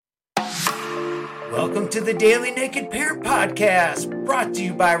Welcome to the Daily Naked Parent Podcast, brought to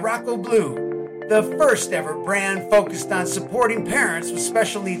you by Rocco Blue, the first ever brand focused on supporting parents with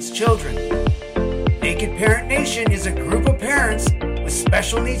special needs children. Naked Parent Nation is a group of parents with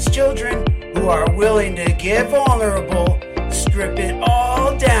special needs children who are willing to get vulnerable, strip it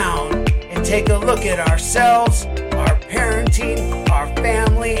all down, and take a look at ourselves, our parenting, our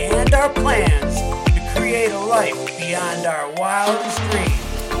family, and our plans to create a life beyond our wildest dreams.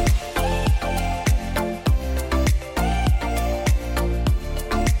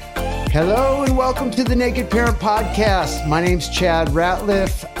 Hello and welcome to the Naked Parent Podcast. My name's Chad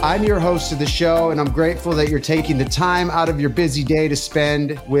Ratliff. I'm your host of the show, and I'm grateful that you're taking the time out of your busy day to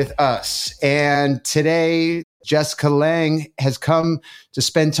spend with us. And today, Jessica Laing has come to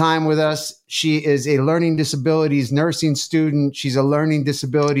spend time with us. She is a learning disabilities nursing student. She's a learning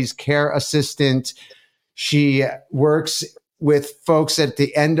disabilities care assistant. She works with folks at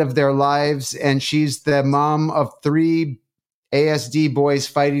the end of their lives, and she's the mom of 3 ASD boys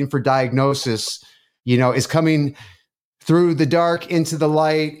fighting for diagnosis, is coming through the dark into the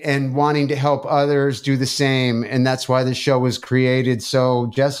light and wanting to help others do the same. And that's why the show was created. So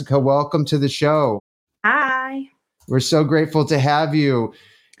Jessica, welcome to the show. Hi. We're so grateful to have you.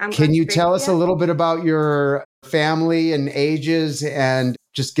 Can you tell us a little bit about your family and ages and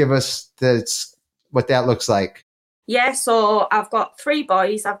just give us what that looks like? Yeah, so I've got 3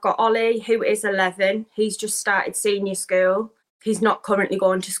 boys. I've got Ollie, who is 11. He's just started senior school. He's not currently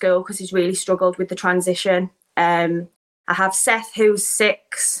going to school because he's really struggled with the transition. I have Seth, who's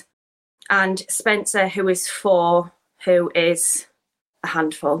 6, and Spencer, who is 4, who is a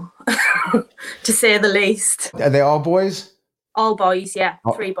handful, to say the least. Are they all boys? All boys, yeah.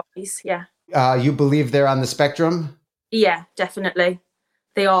 3 boys, yeah. You believe they're on the spectrum? Yeah, definitely.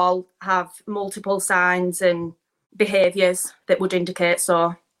 They all have multiple signs and behaviours that would indicate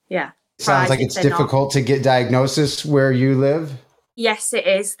so, yeah. Sounds like it's difficult to get diagnosis where you live. Yes, it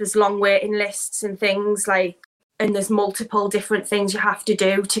is. There's long waiting lists and things and there's multiple different things you have to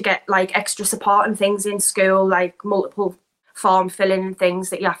do to get extra support and things in school, like multiple form filling and things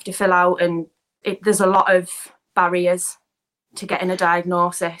that you have to fill out. And there's a lot of barriers to getting a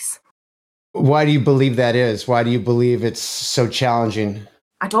diagnosis. Why do you believe that is? Why do you believe it's so challenging?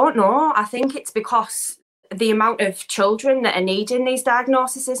 I don't know. I think it's because the amount of children that are needing these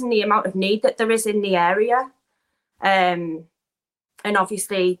diagnoses and the amount of need that there is in the area. And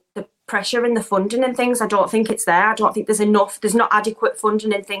obviously the pressure and the funding and things, I don't think it's there. I don't think there's not adequate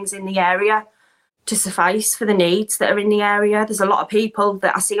funding and things in the area to suffice for the needs that are in the area. There's a lot of people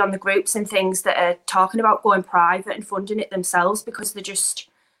that I see on the groups and things that are talking about going private and funding it themselves because they just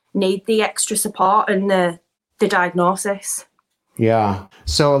need the extra support and the diagnosis. Yeah.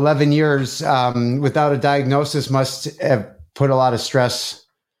 So 11 years without a diagnosis must have put a lot of stress.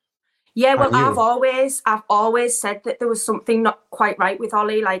 Yeah, well, I've always said that there was something not quite right with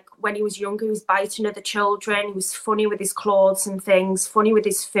Ollie. Like when he was younger, he was biting other children. He was funny with his clothes and things, funny with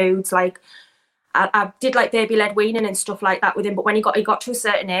his foods. Like I did baby-led weaning and stuff like that with him. But when he got to a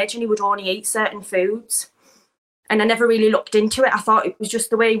certain age and he would only eat certain foods. And I never really looked into it. I thought it was just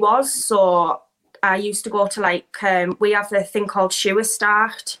the way he was. So I used to go to we have a thing called Shoe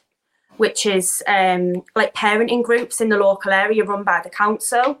Start, which is parenting groups in the local area run by the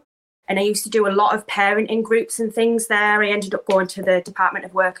council. And I used to do a lot of parenting groups and things there. I ended up going to the Department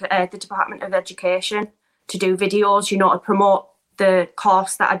of Education to do videos, to promote the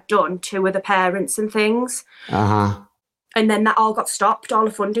course that I'd done to other parents and things. Uh-huh. And then that all got stopped. All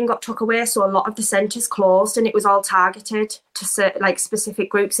the funding got took away. So a lot of the centres closed and it was all targeted to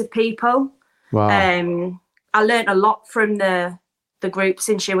specific groups of people. Wow. I learned a lot from the groups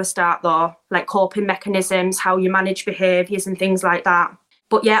in Shoe Start though, like coping mechanisms, how you manage behaviours and things like that.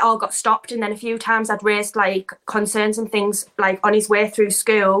 But yeah, it all got stopped. And then a few times I'd raised concerns and things on his way through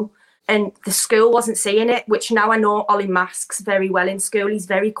school and the school wasn't seeing it, which now I know Ollie masks very well in school. He's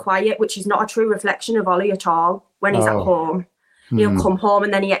very quiet, which is not a true reflection of Ollie at all when he's at home. He'll come home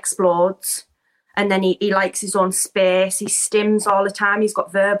and then he explodes. And then he likes his own space. He stims all the time. He's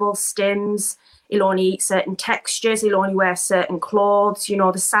got verbal stims. He'll only eat certain textures. He'll only wear certain clothes.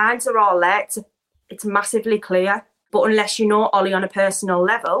 The signs are all there. It's massively clear. But unless you know Ollie on a personal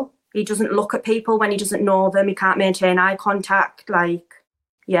level, he doesn't look at people when he doesn't know them. He can't maintain eye contact.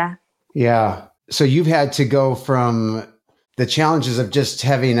 Yeah. Yeah. So you've had to go from the challenges of just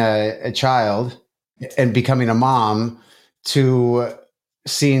having a child and becoming a mom to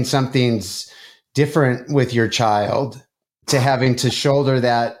seeing something's different with your child to having to shoulder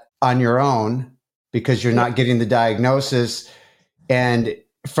that on your own because you're not getting the diagnosis. And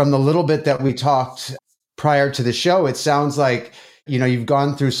from the little bit that we talked prior to the show, it sounds like you've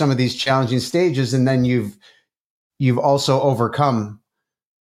gone through some of these challenging stages, and then you've also overcome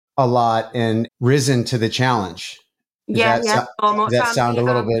a lot and risen to the challenge. Yeah. So Does much. that sound a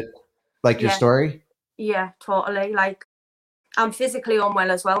little bit like your story? Yeah, totally. Like, I'm physically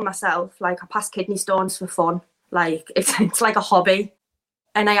unwell as well myself. Like, I pass kidney stones for fun. Like, it's like a hobby.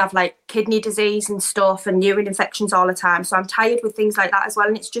 And I have like kidney disease and stuff and urine infections all the time. So I'm tired with things like that as well.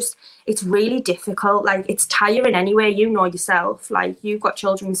 And it's really difficult. Like, it's tiring anyway, you know yourself. Like, you've got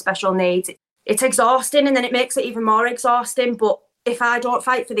children with special needs. It's exhausting, and then it makes it even more exhausting. But if I don't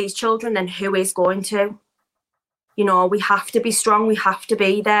fight for these children, then who is going to? We have to be strong. We have to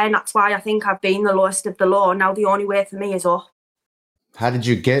be there. And that's why I think I've been the lowest of the low. Now the only way for me is up. How did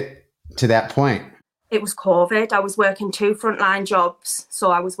you get to that point? It was COVID. I was working 2 frontline jobs.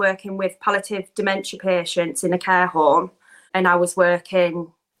 So I was working with palliative dementia patients in a care home, and I was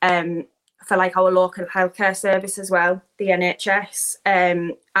working for like our local healthcare service as well, the NHS.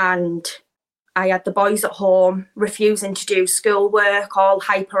 And I had the boys at home refusing to do schoolwork, all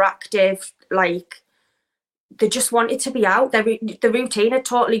hyperactive, like they just wanted to be out. The routine had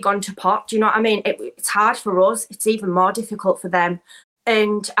totally gone to pot. Do you know what I mean? It's hard for us. It's even more difficult for them.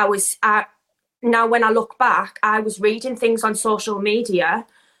 And now when I look back, I was reading things on social media,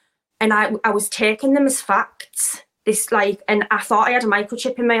 and I was taking them as facts. And I thought I had a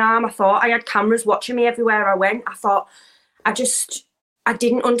microchip in my arm. I thought I had cameras watching me everywhere I went. I thought I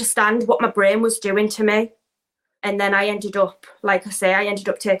didn't understand what my brain was doing to me. And then I ended up, like I say,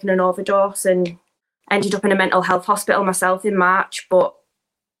 taking an overdose and ended up in a mental health hospital myself in March. But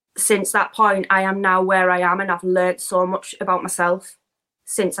since that point, I am now where I am, and I've learned so much about myself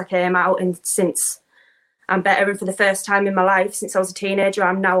since I came out, and since I'm better. And for the first time in my life, since I was a teenager,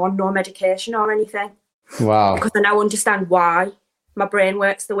 I'm now on no medication or anything. Wow. Because I now understand why my brain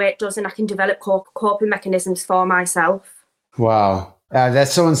works the way it does, and I can develop coping mechanisms for myself. Wow.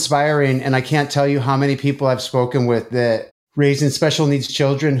 That's so inspiring. And I can't tell you how many people I've spoken with that raising special needs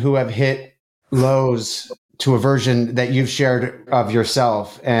children who have hit lows to a version that you've shared of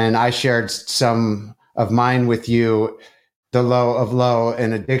yourself. And I shared some of mine with you, the low of low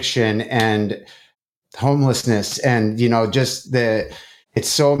and addiction and homelessness. And, it's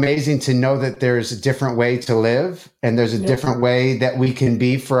so amazing to know that there's a different way to live, and there's a different way that we can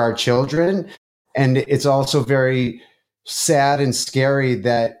be for our children. And it's also very sad and scary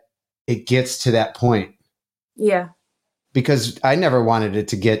that it gets to that point. Yeah. Because I never wanted it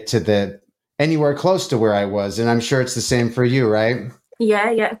to get to anywhere close to where I was. And I'm sure it's the same for you, right?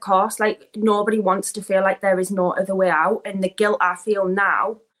 Yeah, of course. Like, nobody wants to feel like there is no other way out. And the guilt I feel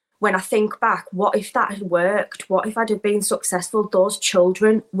now, when I think back, what if that had worked? What if I'd have been successful? Those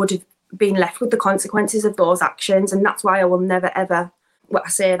children would have been left with the consequences of those actions. And that's why I will never, ever, I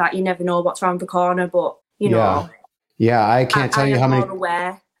say that you never know what's around the corner, but, Yeah, I can't tell you how many. I'm more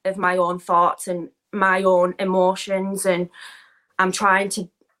aware of my own thoughts and my own emotions. And I'm trying to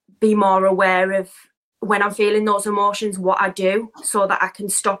be more aware of when I'm feeling those emotions, what I do, so that I can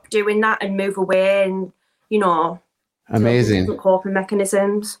stop doing that and move away and, Amazing. Different coping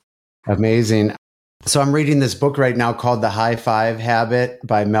mechanisms. Amazing. So I'm reading this book right now called The High Five Habit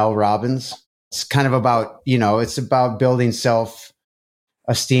by Mel Robbins. It's kind of about, it's about building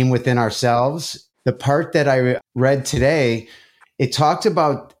self-esteem within ourselves. The part that I read today, it talked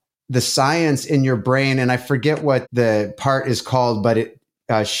about the science in your brain, and I forget what the part is called, but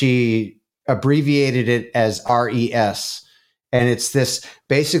she abbreviated it as RES. And it's this,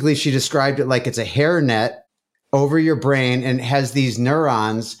 basically she described it like it's a hairnet over your brain, and it has these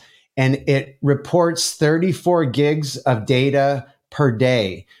neurons, and it reports 34 gigs of data per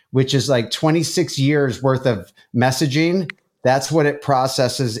day, which is like 26 years worth of messaging. That's what it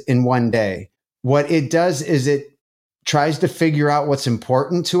processes in one day. What it does is it tries to figure out what's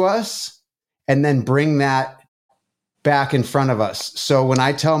important to us and then bring that back in front of us. So when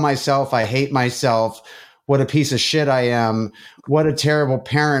I tell myself I hate myself, what a piece of shit I am, what a terrible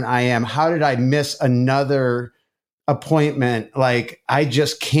parent I am, how did I miss another appointment? Like, I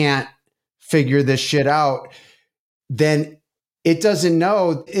just can't figure this shit out. Then it doesn't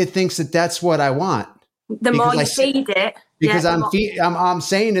know. It thinks that that's what I want. The more you feed it. Because I'm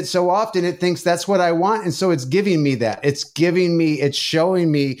saying it so often, it thinks that's what I want. And so it's giving me that. It's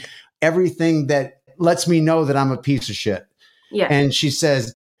showing me everything that lets me know that I'm a piece of shit. Yeah. And she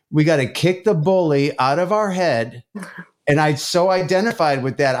says, we got to kick the bully out of our head. And I so identified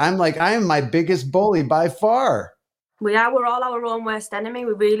with that. I'm like, I am my biggest bully by far. We're all our own worst enemy.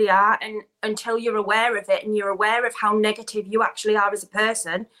 We really are. And until you're aware of it and you're aware of how negative you actually are as a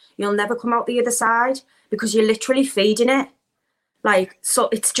person, you'll never come out the other side, because you're literally feeding it. Like, so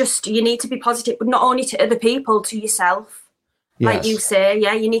it's just, you need to be positive, but not only to other people, to yourself. Like you Yes. say,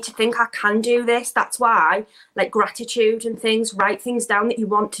 yeah, you need to think, I can do this. That's why, like gratitude and things, write things down that you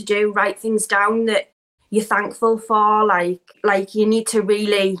want to do, write things down that you're thankful for. Like you need to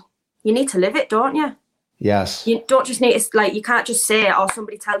live it, don't you? Yes. You don't just need to, like, you can't just say it or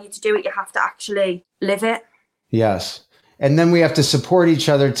somebody tell you to do it. You have to actually live it. Yes. And then we have to support each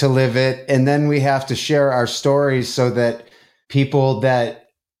other to live it. And then we have to share our stories so that people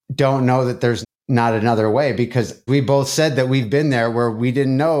that don't know that there's not another way, because we both said that we've been there where we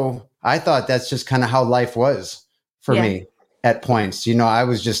didn't know. I thought that's just kind of how life was for me at points. I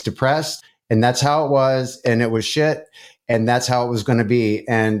was just depressed and that's how it was. And it was shit. And that's how it was going to be.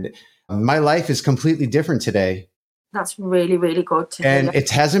 And my life is completely different today. That's really, really good to hear. And it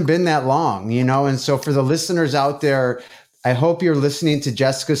hasn't been that long, And so for the listeners out there, I hope you're listening to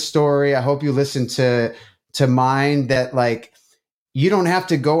Jessica's story. I hope you listen to mine, that like, you don't have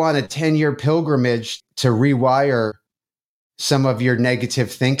to go on a 10-year pilgrimage to rewire some of your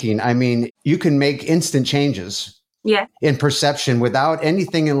negative thinking. I mean, you can make instant changes in perception without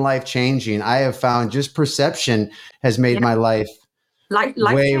anything in life changing. I have found just perception has made my life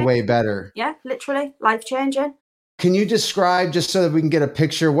way better. Yeah, literally life changing. Can you describe, just so that we can get a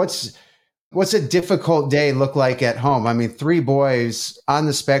picture, what's a difficult day look like at home? I mean, 3 boys on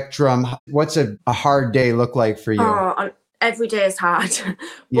the spectrum. What's a hard day look like for you? Oh, every day is hard.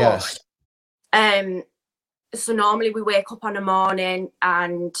 Yes. So normally we wake up on a morning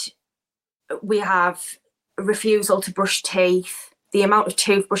and we have a refusal to brush teeth. The amount of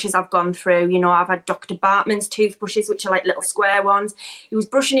toothbrushes I've gone through, I've had Dr. Bartman's toothbrushes, which are like little square ones. He was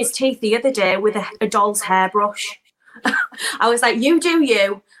brushing his teeth the other day with a doll's hairbrush. I was like, you do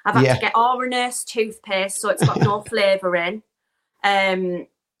you. I've had to get Oranus toothpaste, so it's got no flavour in.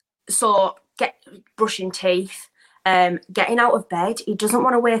 So brushing teeth, getting out of bed. He doesn't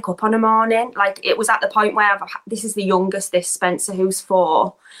want to wake up on a morning. Like, it was at the point where this is the youngest, this Spencer, who's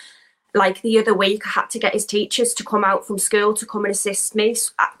 4. Like the other week, I had to get his teachers to come out from school to come and assist me,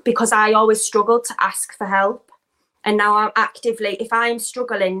 because I always struggled to ask for help. And now I'm actively, if I'm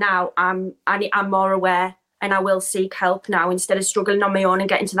struggling now, I'm more aware. And I will seek help now instead of struggling on my own and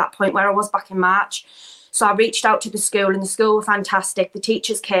getting to that point where I was back in March. So I reached out to the school, and the school were fantastic. The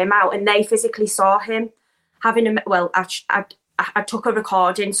teachers came out and they physically saw him having I took a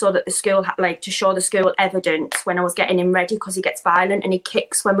recording so that the school had, like, to show the school evidence when I was getting him ready, because he gets violent and he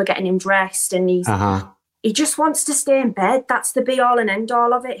kicks when we're getting him dressed, and he just wants to stay in bed. That's the be all and end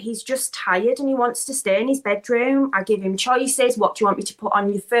all of it. He's just tired and he wants to stay in his bedroom. I give him choices. What do you want me to put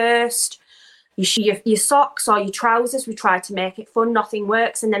on you first? Your socks or your trousers? We tried to make it fun. Nothing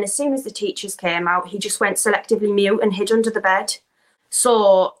works. And then as soon as the teachers came out, he just went selectively mute and hid under the bed.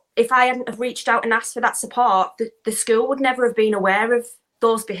 So if I hadn't have reached out and asked for that support, the school would never have been aware of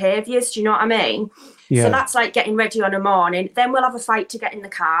those behaviours. Do you know what I mean? Yeah. So that's like getting ready on a morning. Then we'll have a fight to get in the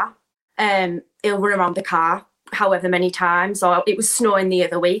car. He'll run around the car however many times. Or it was snowing the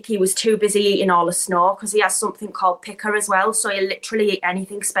other week. He was too busy eating all the snow because he has something called picker as well. So he'll literally eat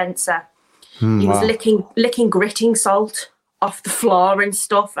anything, Spencer. He was licking gritting salt off the floor and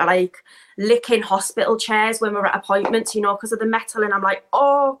stuff, like licking hospital chairs when we're at appointments, because of the metal. And I'm like,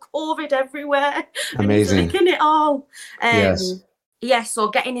 oh, COVID everywhere. Amazing. And he's licking it all. Yes. Yeah, so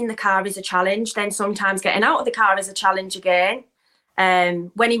getting in the car is a challenge. Then sometimes getting out of the car is a challenge again.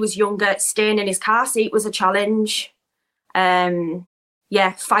 When he was younger, staying in his car seat was a challenge.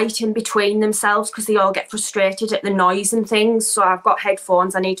 Fighting between themselves because they all get frustrated at the noise and things. So I've got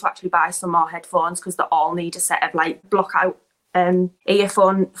headphones. I need to actually buy some more headphones because they all need a set of like block out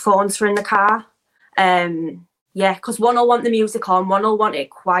earphones for in the car. Because one will want the music on, one will want it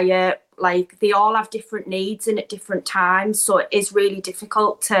quiet. Like, they all have different needs and at different times. So it is really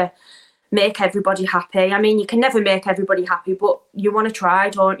difficult to make everybody happy. I mean, you can never make everybody happy, but you want to try,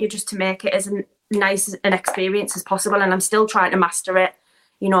 don't you, just to make it as nice an experience as possible. And I'm still trying to master it.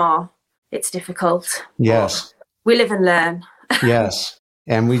 It's difficult. Yes. We live and learn. Yes.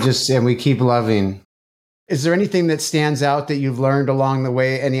 And we keep loving. Is there anything that stands out that you've learned along the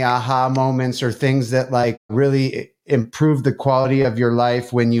way? Any aha moments or things that like really improved the quality of your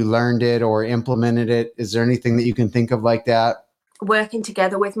life when you learned it or implemented it? Is there anything that you can think of like that? Working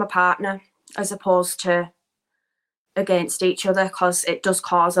together with my partner as opposed to against each other, because it does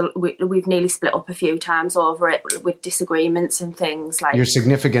cause we've nearly split up a few times over it with disagreements and things. Like your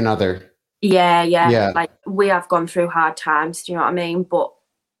significant other. Yeah. Like, we have gone through hard times, do you know what I mean? But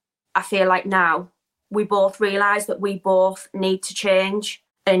I feel like now we both realise that we both need to change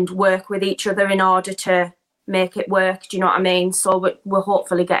and work with each other in order to make it work, do you know what I mean? So we're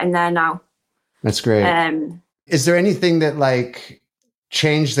hopefully getting there now. That's great. Is there anything that like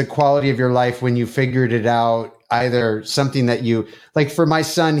changed the quality of your life when you figured it out? either something that you, like for my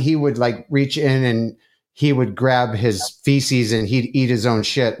son, he would like reach in and he would grab his feces and he'd eat his own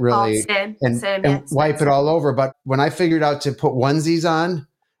shit really same, and yeah, wipe it all over. But when I figured out to put onesies on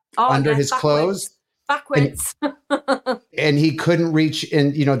under his clothes, backwards. And he couldn't reach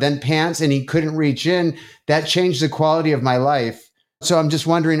in, then pants, and he couldn't reach in, that changed the quality of my life. So I'm just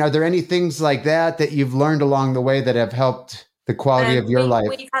wondering, are there any things like that you've learned along the way that have helped the quality of your life?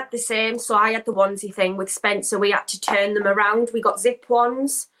 We've had the same. So I had the onesie thing with Spencer. We had to turn them around. We got zip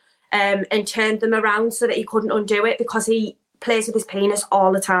ones and turned them around so that he couldn't undo it, because he plays with his penis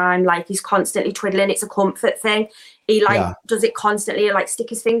all the time. Like, he's constantly twiddling. It's a comfort thing. He does it constantly, like stick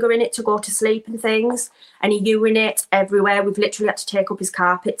his finger in it to go to sleep and things, and he urinates everywhere. We've literally had to take up his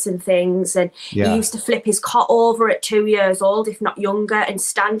carpets and things, and he used to flip his cot over at 2 years old, if not younger, and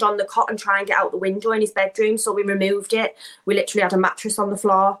stand on the cot and try and get out the window in his bedroom. So we removed it. We literally had a mattress on the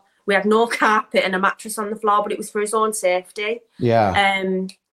floor. We had no carpet and a mattress on the floor, but it was for his own safety.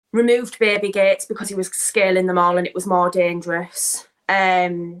 Removed baby gates because he was scaling them all and it was more dangerous.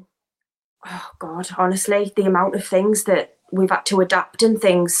 Oh God, honestly, the amount of things that we've had to adapt and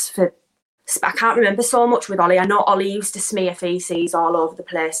things for. I can't remember so much with Ollie. I know Ollie used to smear feces all over the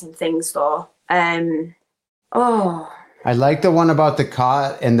place and things though. I like the one about the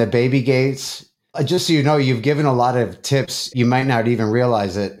cot and the baby gates. Just so you know, you've given a lot of tips. You might not even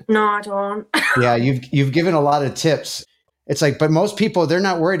realize it. No, I don't. Yeah, you've given a lot of tips. It's like, but most people, they're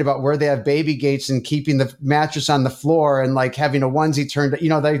not worried about where they have baby gates and keeping the mattress on the floor and like having a onesie turned,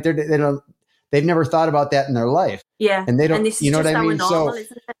 they've never thought about that in their life. Yeah. And they don't, and this is you know just what I mean? Normal, so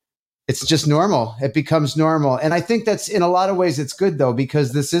isn't it? It's just normal. It becomes normal. And I think that's, in a lot of ways, it's good though,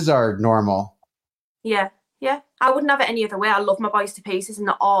 because this is our normal. Yeah. Yeah. I wouldn't have it any other way. I love my boys to pieces, and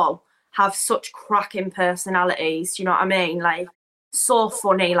they all have such cracking personalities. Do you know what I mean? Like, so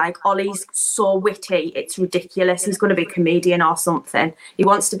funny. Like, Ollie's so witty, it's ridiculous. He's going to be a comedian or something. He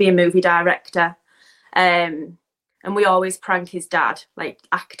wants to be a movie director. And we always prank his dad, like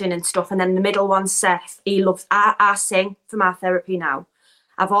acting and stuff. And then the middle one, Seth, he loves, I sing for my therapy now.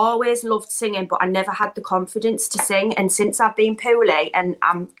 I've always loved singing, but I never had the confidence to sing. And since I've been poorly and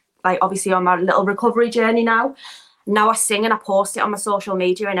I'm like obviously on my little recovery journey now I sing and I post it on my social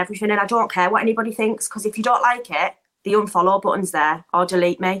media and everything. And I don't care what anybody thinks, because if you don't like it, the unfollow button's there, or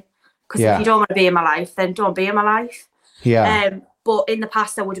delete me. Because if you don't want to be in my life, then don't be in my life. But in the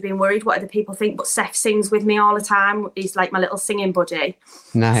past, I would have been worried what other people think. But Seth sings with me all the time. He's like my little singing buddy.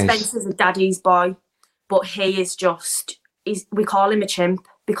 Nice. Spencer's a daddy's boy, but he is just, we call him a chimp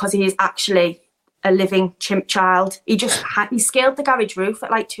because he is actually a living chimp child. He scaled the garage roof at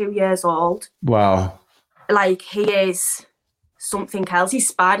like 2 years old. Wow. Like, he is something else. He's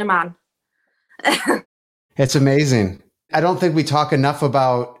Spider-Man. It's amazing. I don't think we talk enough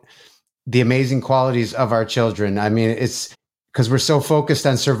about the amazing qualities of our children. I mean, it's because we're so focused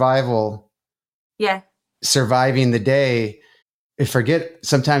on survival. Yeah. Surviving the day. I forget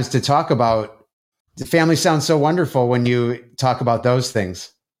sometimes to talk about, the family sounds so wonderful when you talk about those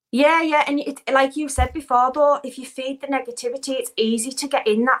things. Yeah, yeah. And like you said before, though, if you feed the negativity, it's easy to get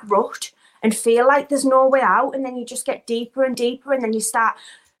in that rut and feel like there's no way out. And then you just get deeper and deeper. And then you start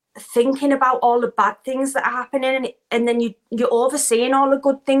thinking about all the bad things that are happening, and then you're overseeing all the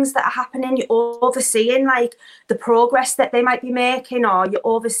good things that are happening. You're overseeing like the progress that they might be making, or you're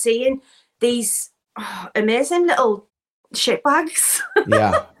overseeing these amazing little shitbags.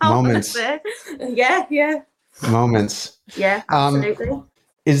 Yeah, moments. Yeah. Moments. Yeah, absolutely.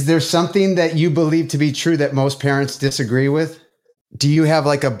 Is there something that you believe to be true that most parents disagree with? Do you have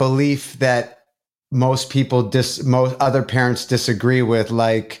like a belief that most other parents disagree with,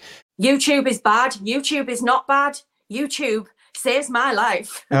 like YouTube is bad, YouTube is not bad, YouTube saves my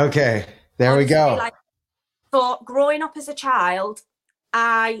life? Okay, there we go. Like, so growing up as a child,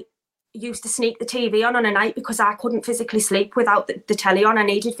 I used to sneak the TV on a night because I couldn't physically sleep without the telly on. I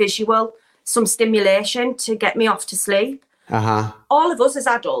needed visual, some stimulation to get me off to sleep. All of us as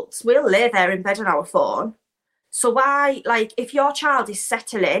adults, we'll lay there in bed on our phone. So why, like, if your child is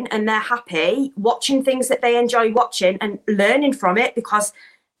settling and they're happy, watching things that they enjoy watching and learning from it, because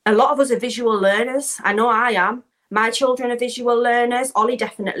a lot of us are visual learners. I know I am. My children are visual learners. Ollie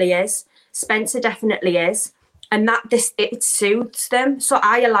definitely is. Spencer definitely is. And it soothes them. So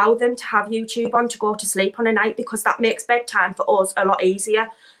I allow them to have YouTube on to go to sleep on a night, because that makes bedtime for us a lot easier.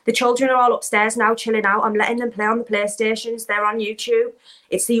 The children are all upstairs now chilling out. I'm letting them play on the PlayStations. They're on YouTube.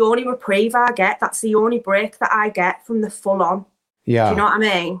 It's the only reprieve I get. That's the only break that I get from the full on. Yeah. Do you know what I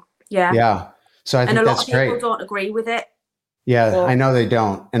mean? Yeah. Yeah. So I think that's great. And a lot of people don't agree with it. Yeah, I know they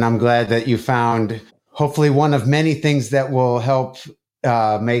don't. And I'm glad that you found hopefully one of many things that will help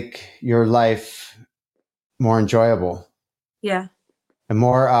make your life more enjoyable. Yeah. And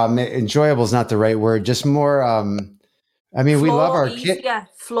more enjoyable is not the right word. Just more. I mean, we love our kid.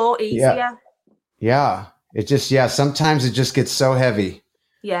 Flow Yeah. easier. Yeah. It just, sometimes it just gets so heavy.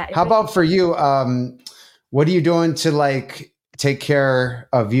 Yeah. How about for you? What are you doing to like take care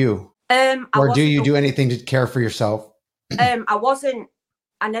of you? Or do you do anything to care for yourself?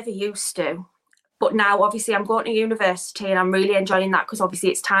 I never used to. But now, obviously, I'm going to university and I'm really enjoying that because obviously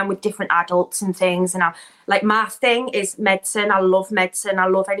it's time with different adults and things. And my thing is medicine. I love medicine. I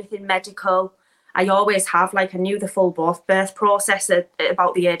love anything medical. I always have. Like, I knew the full birth process at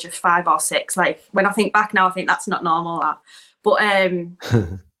about the age of 5 or 6. Like, when I think back now, I think that's not normal. That. But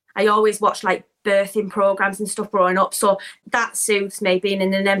I always watched like birthing programs and stuff growing up. So that soothes me, being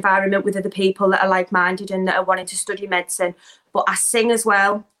in an environment with other people that are like-minded and that are wanting to study medicine. But I sing as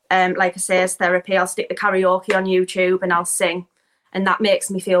well. Like I say, as therapy, I'll stick the karaoke on YouTube and I'll sing. And that makes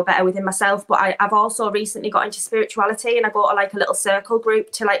me feel better within myself. But I've also recently got into spirituality and I go to like a little circle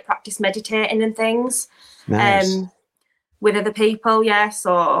group to like practice meditating and things. Nice. With other people, yeah.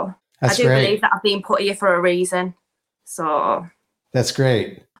 So that's I do great. believe that I've been put here for a reason. So that's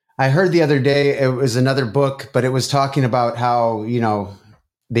great. I heard the other day, it was another book, but it was talking about how,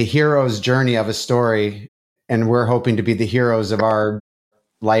 the hero's journey of a story, and we're hoping to be the heroes of our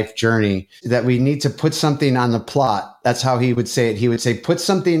life journey, that we need to put something on the plot. That's how he would say it. He would say,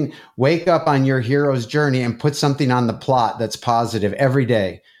 wake up on your hero's journey and put something on the plot that's positive every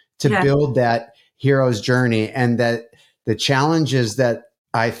day to build that hero's journey. And that the challenges that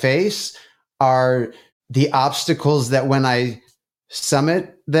I face are the obstacles that when I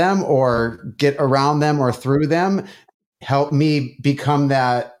summit them or get around them or through them, help me become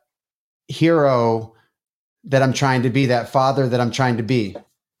that hero that I'm trying to be, that father that I'm trying to be.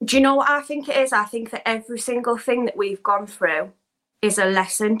 Do you know what I think it is? I think that every single thing that we've gone through is a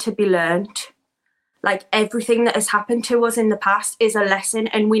lesson to be learned. Like everything that has happened to us in the past is a lesson,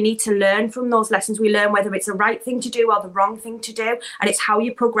 and we need to learn from those lessons. We learn whether it's the right thing to do or the wrong thing to do, and it's how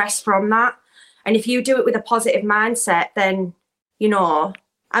you progress from that. And if you do it with a positive mindset, then,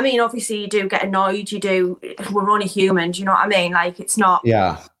 I mean, obviously you do get annoyed, we're only human, do you know what I mean? Like it's not,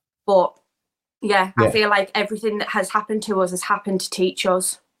 but I feel like everything that has happened to us has happened to teach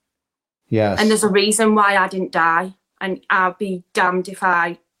us. Yes. And there's a reason why I didn't die. And I'll be damned if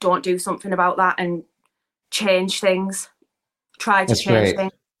I don't do something about that and change things. Try to change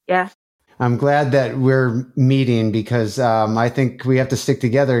things. Yeah. I'm glad that we're meeting because I think we have to stick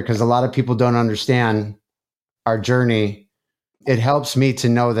together because a lot of people don't understand our journey. It helps me to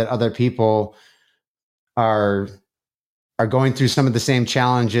know that other people are going through some of the same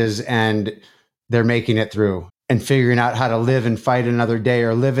challenges and they're making it through and figuring out how to live and fight another day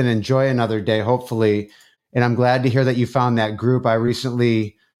or live and enjoy another day, hopefully. And I'm glad to hear that you found that group. I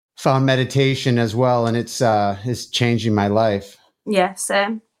recently found meditation as well, and it's changing my life. Yeah,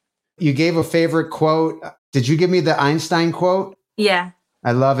 same. You gave a favorite quote. Did you give me the Einstein quote? Yeah.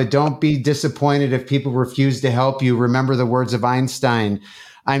 I love it. Don't be disappointed if people refuse to help you. Remember the words of Einstein.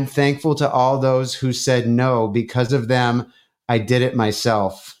 I'm thankful to all those who said no. Because of them, I did it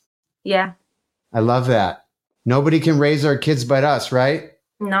myself. Yeah. I love that. Nobody can raise our kids but us, right?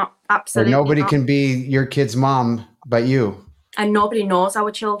 No, absolutely. Or nobody can be your kid's mom but you. And nobody knows our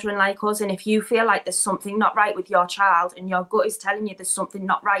children like us. And if you feel like there's something not right with your child and your gut is telling you there's something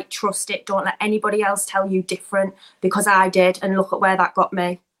not right, trust it. Don't let anybody else tell you different, because I did. And look at where that got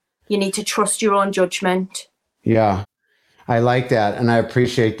me. You need to trust your own judgment. Yeah, I like that. And I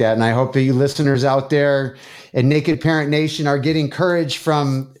appreciate that. And I hope that you listeners out there in Naked Parent Nation are getting courage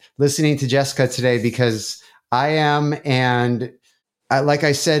from listening to Jessica today, because I am. And like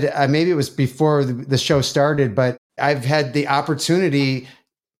I said, maybe it was before the show started, but I've had the opportunity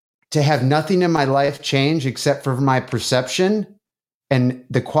to have nothing in my life change except for my perception, and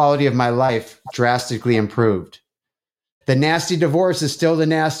the quality of my life drastically improved. The nasty divorce is still the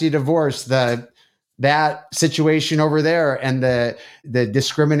nasty divorce. That situation over there, and the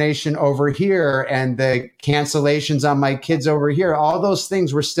discrimination over here, and the cancellations on my kids over here, all those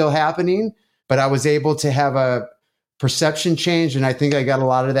things were still happening, but I was able to have a perception change. And I think I got a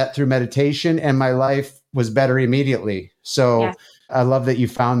lot of that through meditation, and my life was better immediately. So I love that you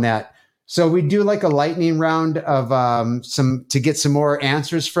found that. So we do like a lightning round of to get some more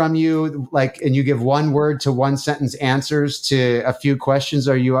answers from you, and you give 1 word to 1 sentence answers to a few questions.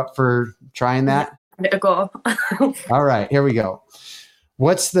 Are you up for trying that? Yeah, go. All right, here we go.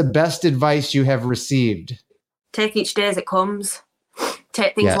 What's the best advice you have received? Take each day as it comes.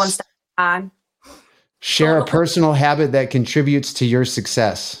 Take things one step at a time. Share a personal habit that contributes to your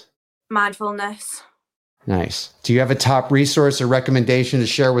success. Mindfulness. Nice. Do you have a top resource or recommendation to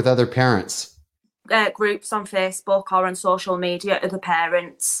share with other parents? groups on Facebook or on social media, other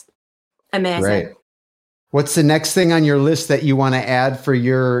parents. Amazing. Great. What's the next thing on your list that you want to add for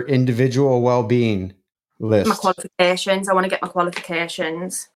your individual well-being list? My qualifications. I want to get my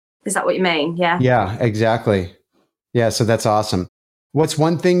qualifications. Is that what you mean? Yeah. Yeah, exactly. Yeah, so that's awesome. What's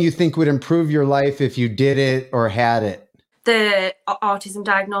one thing you think would improve your life if you did it or had it? The autism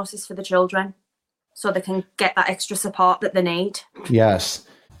diagnosis for the children, so they can get that extra support that they need. Yes.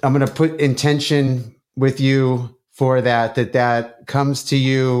 I'm going to put intention with you for that comes to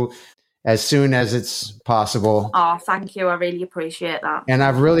you as soon as it's possible. Oh, thank you. I really appreciate that. And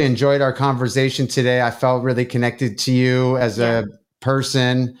I've really enjoyed our conversation today. I felt really connected to you as a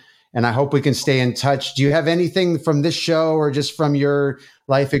person, and I hope we can stay in touch. Do you have anything from this show or just from your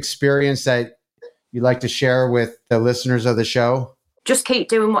life experience that you'd like to share with the listeners of the show? Just keep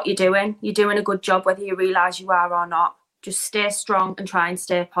doing what you're doing. You're doing a good job, whether you realize you are or not. Just stay strong and try and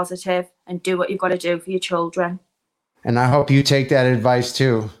stay positive and do what you've got to do for your children. And I hope you take that advice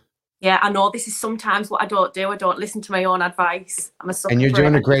too. Yeah, I know this is sometimes what I don't do. I don't listen to my own advice. I'm a sucker. And you're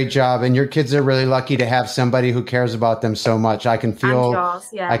doing a great job. And your kids are really lucky to have somebody who cares about them so much. I can feel,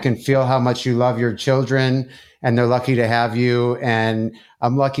 I can feel how much you love your children, and they're lucky to have you. And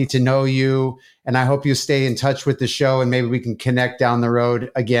I'm lucky to know you. And I hope you stay in touch with the show, and maybe we can connect down the road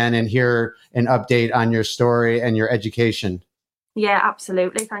again and hear an update on your story and your education. Yeah,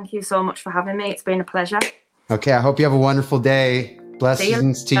 absolutely. Thank you so much for having me. It's been a pleasure. Okay. I hope you have a wonderful day.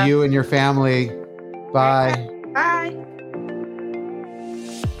 Blessings to you and your family. Bye. Bye.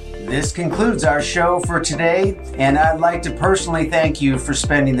 This concludes our show for today, and I'd like to personally thank you for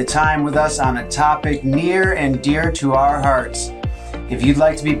spending the time with us on a topic near and dear to our hearts. If you'd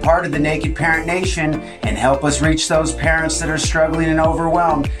like to be part of the Naked Parent Nation and help us reach those parents that are struggling and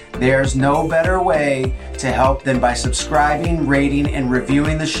overwhelmed, there's no better way to help than by subscribing, rating, and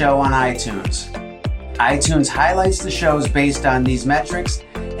reviewing the show on iTunes. iTunes highlights the shows based on these metrics,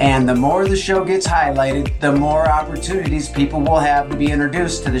 and the more the show gets highlighted, the more opportunities people will have to be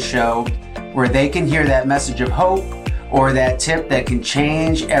introduced to the show, where they can hear that message of hope or that tip that can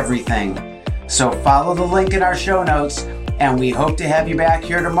change everything. So follow the link in our show notes, and we hope to have you back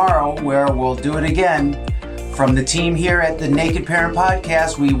here tomorrow, where we'll do it again. From the team here at the Naked Parent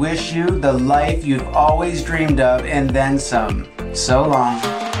Podcast, we wish you the life you've always dreamed of and then some. So long.